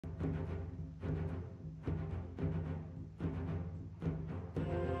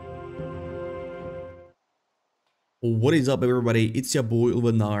What is up, everybody? It's your boy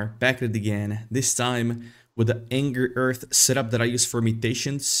Ulfhednar back at it again. This time with the Angry Earth setup that I use for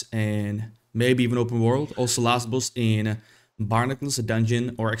mutations and maybe even open world. Also last boss in Barnacles, a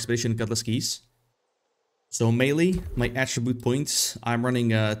dungeon, or Expedition Cutlass Keys. So melee, my attribute points. I'm running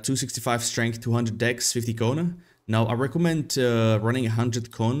 265 strength, 200 dex, 50 con. Now I recommend running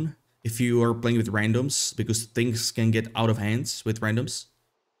 100 con if you are playing with randoms, because things can get out of hands with randoms.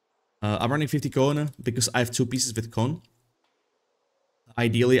 I'm running 50 con because I have 2 pieces with con.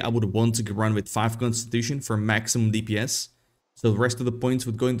 Ideally, I would want to run with 5 constitution for maximum DPS. So the rest of the points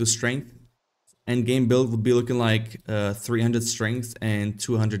would go into strength. And game build would be looking like 300 strength and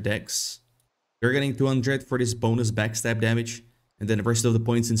 200 dex. You're getting 200 for this bonus backstab damage. And then the rest of the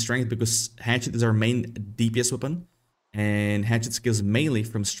points in strength, because Hatchet is our main DPS weapon. And Hatchet skills mainly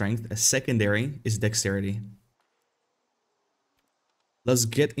from strength. A secondary is dexterity. Let's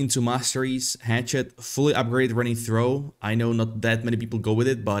get into masteries. Hatchet, fully upgraded running throw. I know not that many people go with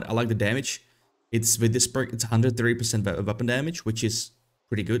it, but I like the damage. It's with this perk, it's 130% weapon damage, which is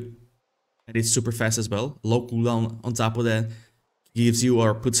pretty good. And it's super fast as well. Low cooldown on top of that gives you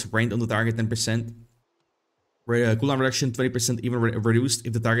or puts range on the target 10%. Cooldown reduction 20% even reduced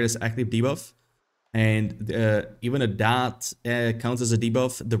if the target is active debuff. And even a dot counts as a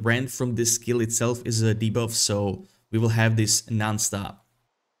debuff. The rend from this skill itself is a debuff, so we will have this non-stop.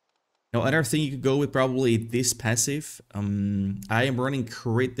 Now, another thing you could go with probably this passive. I am running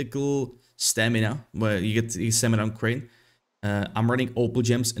critical stamina. Well, you get stamina on crane. I'm running opal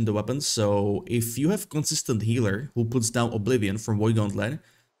gems in the weapons. So if you have consistent healer who puts down Oblivion from Void Gauntlet,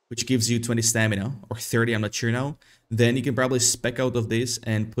 which gives you 20 stamina or 30, I'm not sure now, then you can probably spec out of this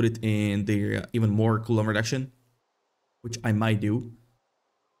and put it in the even more cooldown reduction, which I might do.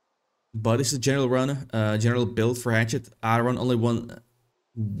 But this is a general run, general build for Hatchet. I run only one.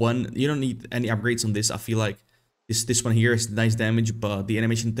 You don't need any upgrades on this. I feel like this one here is nice damage, but the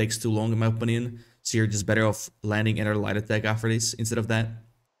animation takes too long in my opinion. So you're just better off landing another light attack after this instead of that.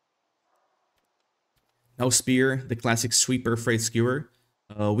 Now Spear, the classic sweeper perforate skewer.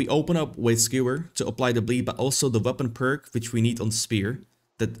 We open up with skewer to apply the bleed, but also the weapon perk which we need on Spear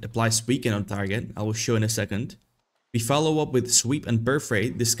that applies weaken on target. I will show in a second. We follow up with Sweep and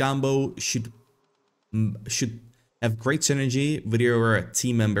Perforate. This combo should have great synergy with your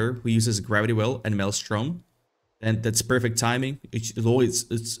team member who uses Gravity Well and Maelstrom. And that's perfect timing.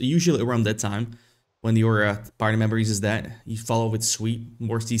 It's usually around that time when your party member uses that. You follow with Sweep,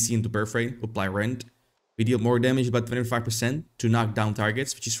 more CC into Perforate, apply Rend. We deal more damage, about 25% to knock down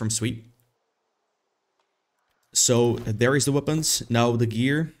targets, which is from Sweep. So there is the weapons. Now the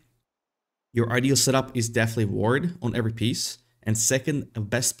gear. Your ideal setup is definitely Ward on every piece. And second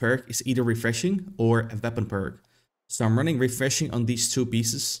best perk is either Refreshing or a weapon perk. So I'm running Refreshing on these 2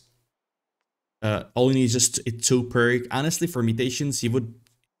 pieces. All you need is just a 2 perk. Honestly, for mutations, it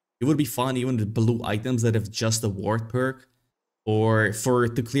would be fun even with blue items that have just a Ward perk. Or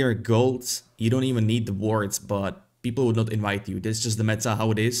to clear gold, you don't even need the wards, but people would not invite you. That's just the meta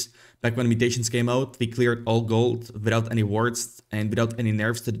how it is. Back when mutations came out, we cleared all gold without any wards and without any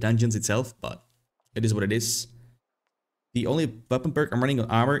nerfs to the dungeons itself, but it is what it is. The only weapon perk I'm running on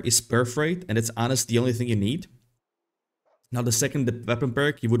armor is Perforate, and it's honestly the only thing you need. Now the second weapon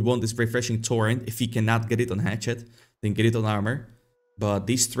perk you would want is Refreshing Torrent. If you cannot get it on Hatchet, then get it on armor. But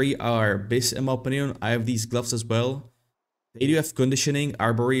these 3 are best in my opinion. I have these gloves as well. They do have conditioning,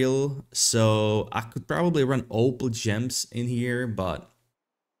 arboreal, so I could probably run opal gems in here, but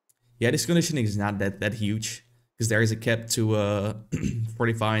yeah, this conditioning is not that huge because there is a cap to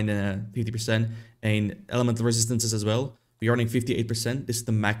fortify and 50% and elemental resistances as well. We're running 58%. This is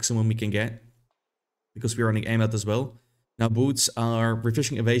the maximum we can get because we're running amulet as well. Now boots are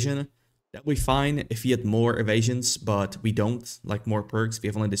refreshing evasion. That would be fine if we had more evasions, but we don't, like more perks. We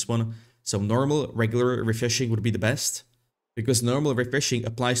have only this one. So normal, regular refreshing would be the best. Because normal refreshing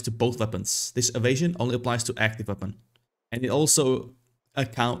applies to both weapons. This evasion only applies to active weapon. And it also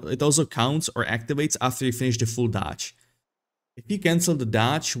counts or activates after you finish the full dodge. If you cancel the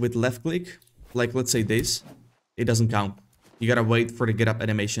dodge with left click, like let's say this, it doesn't count. You gotta wait for the get up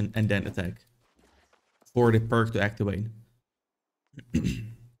animation and then attack. For the perk to activate.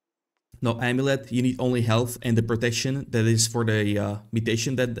 No amulet, you need only health and the protection that is for the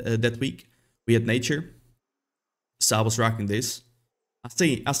mutation that week. We had nature. So I was rocking this.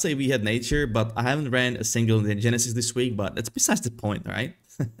 I say we had nature, but I haven't ran a single Genesis this week, but that's besides the point, right?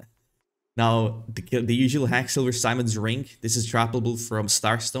 Now, the usual Hack Silver Simon's Ring. This is droppable from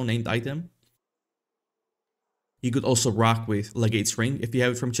Starstone named item. You could also rock with Legate's Ring if you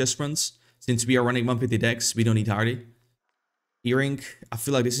have it from chest runs. Since we are running 150 decks, we don't need Hardy. Earring, I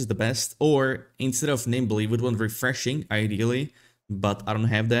feel like this is the best. Or instead of Nimble, you would want Refreshing, ideally. But I don't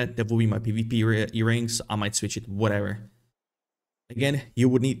have that. That will be my PvP earring, so I might switch it, whatever. Again, you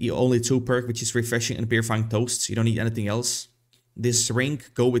would need only 2 perk, which is Refreshing and Purifying Toasts. You don't need anything else. This ring,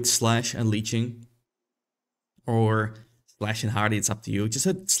 go with Slash and Leeching. Or Slash and Hardy, it's up to you. Just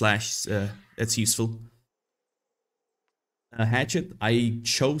a Slash, that's useful. Hatchet, I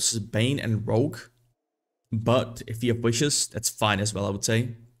chose Bane and Rogue. But if you have wishes, that's fine as well, I would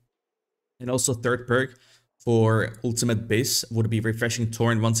say. And also third perk for Ultimate Biz would be Refreshing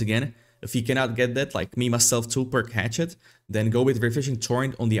Torrent once again. If you cannot get that, like me, myself, 2 perk Hatchet, then go with Refreshing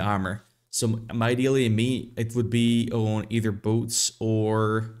Torrent on the armor. So ideally, it would be on either boots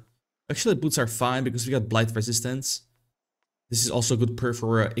or... Actually, boots are fine because we got Blight Resistance. This is also a good perk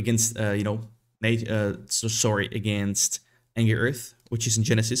for against, against Angry Earth, which is in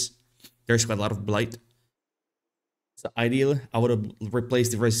Genesis. There's quite a lot of Blight. So ideal, I would have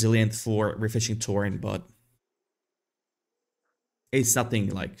replaced the Resilient for Refreshing Torrent, but it's nothing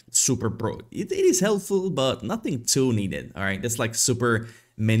like super bro. It is helpful, but nothing too needed. All right, that's like super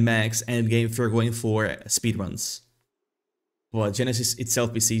min-max endgame if you're going for speedruns. But Genesis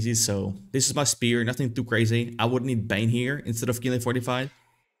itself is easy, so this is my spear, nothing too crazy. I would need Bane here instead of killing Fortify.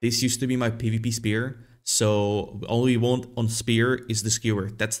 This used to be my PvP spear, so all we want on spear is the skewer.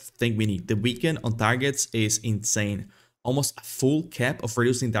 That's the thing we need. The weaken on targets is insane. Almost a full cap of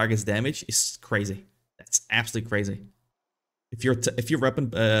reducing targets damage is crazy. That's absolutely crazy. If your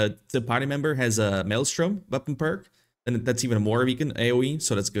weapon the party member has a Maelstrom weapon perk, then that's even more weaken AoE,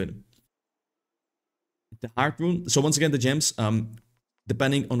 so that's good. The Heartrune. So once again, the gems,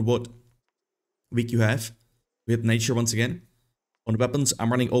 depending on what week you have, we have nature once again. On weapons,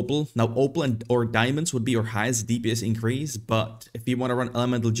 I'm running Opal. Now, Opal or Diamonds would be your highest DPS increase, but if you want to run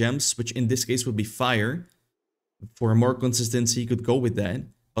Elemental Gems, which in this case would be Fire, for more consistency, you could go with that.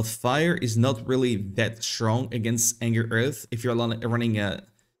 But Fire is not really that strong against Angry Earth if you're running a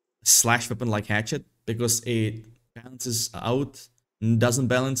slash weapon like Hatchet, because it balances out, doesn't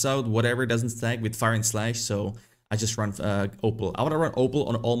balance out, whatever, doesn't stack with Fire and Slash, so I just run Opal. I want to run Opal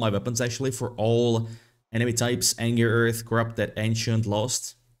on all my weapons, actually, for all enemy types, Angry Earth, Corrupted, Ancient,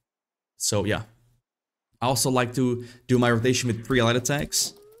 Lost. So yeah. I also like to do my rotation with 3 light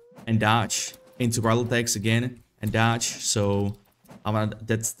attacks and dodge into wild attacks again and dodge. So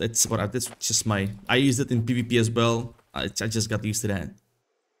that's just my... I use it in PvP as well. I just got used to that.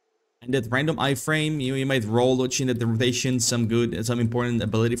 And that random iframe, you might roll watching the rotation, some important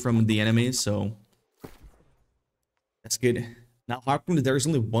ability from the enemy, so that's good. Now, Heartrune, there is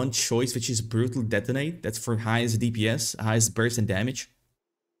only one choice, which is Brutal Detonate. That's for highest DPS, highest burst and damage.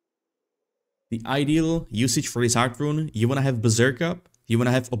 The ideal usage for this Heartrune, you want to have Berserk up, you want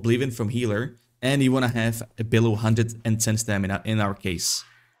to have Oblivion from Healer, and you want to have a below 110 stamina in our case.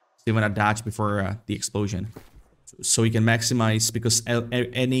 So you want to dodge before the explosion. So you can maximize, because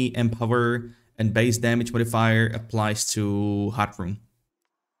any Empower and base damage modifier applies to Heartrune.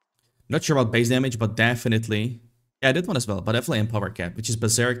 Not sure about base damage, but definitely... Yeah, that one as well, but definitely Empower cap, which is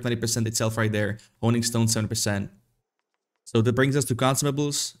Berserk, 20% itself right there, Honing Stone, 7%. So that brings us to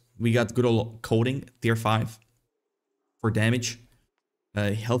Consumables. We got good old Coating, tier 5 for damage.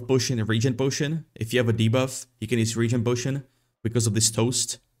 Health Potion and Regen Potion. If you have a debuff, you can use Regen Potion because of this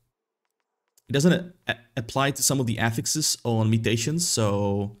Toast. It doesn't apply to some of the affixes on mutations,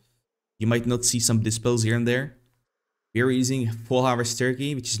 so you might not see some dispels here and there. We're using Full Harvest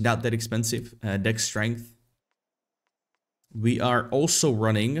Turkey, which is not that expensive. Dex Strength. We are also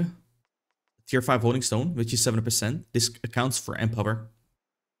running tier 5 Holding Stone, which is 7%. This accounts for Empower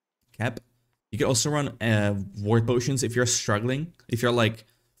cap. You can also run Ward Potions if you're struggling. If you're like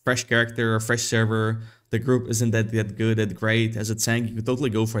fresh character or fresh server, the group isn't that good, that great as a tank, you could totally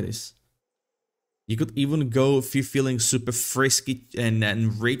go for this. You could even go, if you're feeling super frisky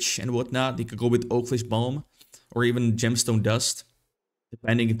and rich and whatnot, you could go with Oakfish Balm or even Gemstone Dust,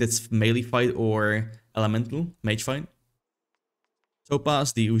 depending if it's melee fight or elemental, mage fight.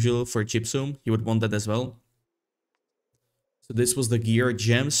 Topaz, the usual for Gypsum, you would want that as well. So this was the gear,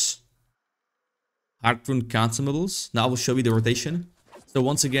 gems, Heartrune, Consumables. Now I will show you the rotation. So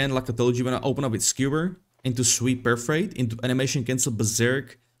once again, like I told you, when I open up with Skewer, into Sweep Perforate, into Animation Cancel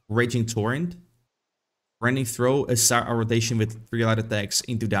Berserk, Raging Torrent, Running Throw, a start our rotation with 3 light attacks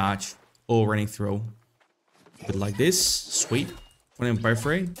into Dodge or Running Throw. But like this, Sweep,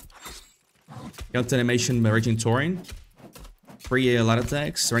 Perforate, Counter Animation, Raging Torrent, 3 light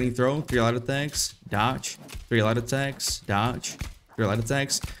attacks, Running Throw, 3 light attacks, Dodge, 3 light attacks, Dodge, 3 light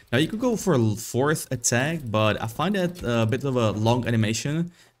attacks. Now you could go for a fourth attack, but I find that a bit of a long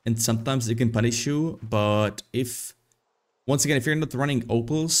animation, and sometimes it can punish you. But if, once again, if you're not running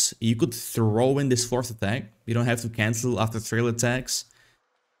opals, you could throw in this fourth attack. You don't have to cancel after trail attacks.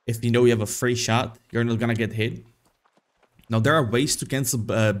 If you know you have a free shot, you're not gonna get hit. Now there are ways to cancel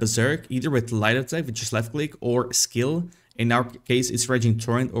Berserk, either with light attack, which is left click, or skill. In our case, it's Raging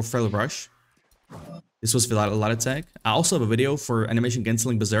Torrent or Frail Rush. This was without a light attack. I also have a video for animation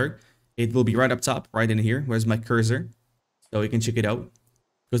canceling Berserk. It will be right up top, right in here. Where's my cursor? So you can check it out.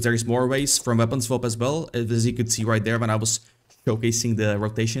 Because there is more ways from weapon swap as well, as you could see right there when I was showcasing the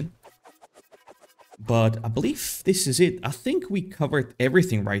rotation. But I believe this is it. I think we covered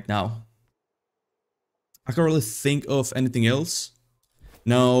everything right now. I can't really think of anything else.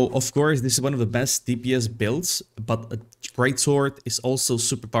 Now, of course, this is one of the best DPS builds, but a Greatsword is also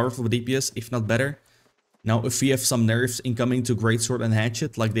super powerful with DPS, if not better. Now, if we have some nerfs incoming to Greatsword and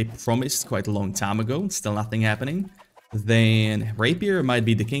Hatchet, like they promised quite a long time ago, still nothing happening, then Rapier might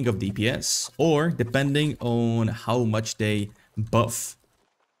be the king of DPS, or depending on how much they buff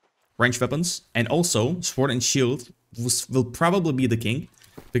ranged weapons, and also Sword and Shield will probably be the king,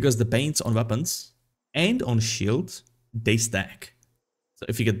 because the Banes on weapons and on shield, they stack. So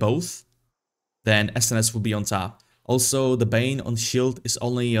if you get both, then SNS will be on top. Also, the Bane on shield is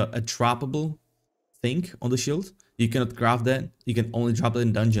only a droppable thing on the shield. You cannot craft that. You can only drop it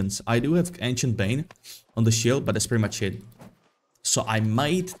in dungeons. I do have Ancient Bane on the shield, but that's pretty much it. So I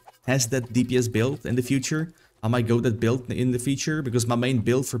might test that DPS build in the future. I might go that build in the future, because my main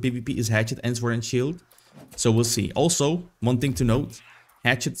build for PvP is Hatchet and Sword and Shield. So we'll see. Also, one thing to note,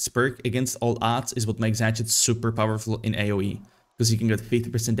 Hatchet's perk against all odds is what makes Hatchet super powerful in AoE. Because you can get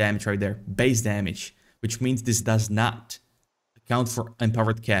 50% damage right there. Base damage. Which means this does not account for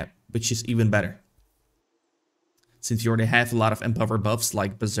empowered cap. Which is even better. Since you already have a lot of empowered buffs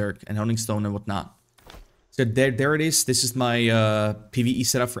like Berserk and Honing Stone and whatnot. So there it is. This is my PvE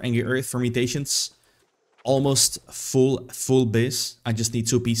setup for Angry Earth for mutations. Almost full base. I just need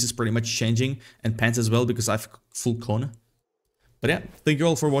 2 pieces pretty much changing. And pants as well because I have full con. But yeah, thank you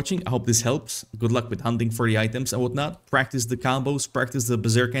all for watching. I hope this helps. Good luck with hunting for the items and whatnot. Practice the combos, practice the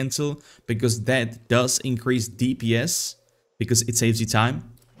Berserk cancel, because that does increase DPS, because it saves you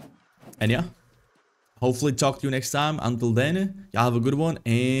time. And yeah, hopefully talk to you next time. Until then, y'all have a good one,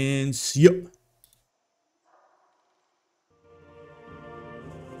 and see ya.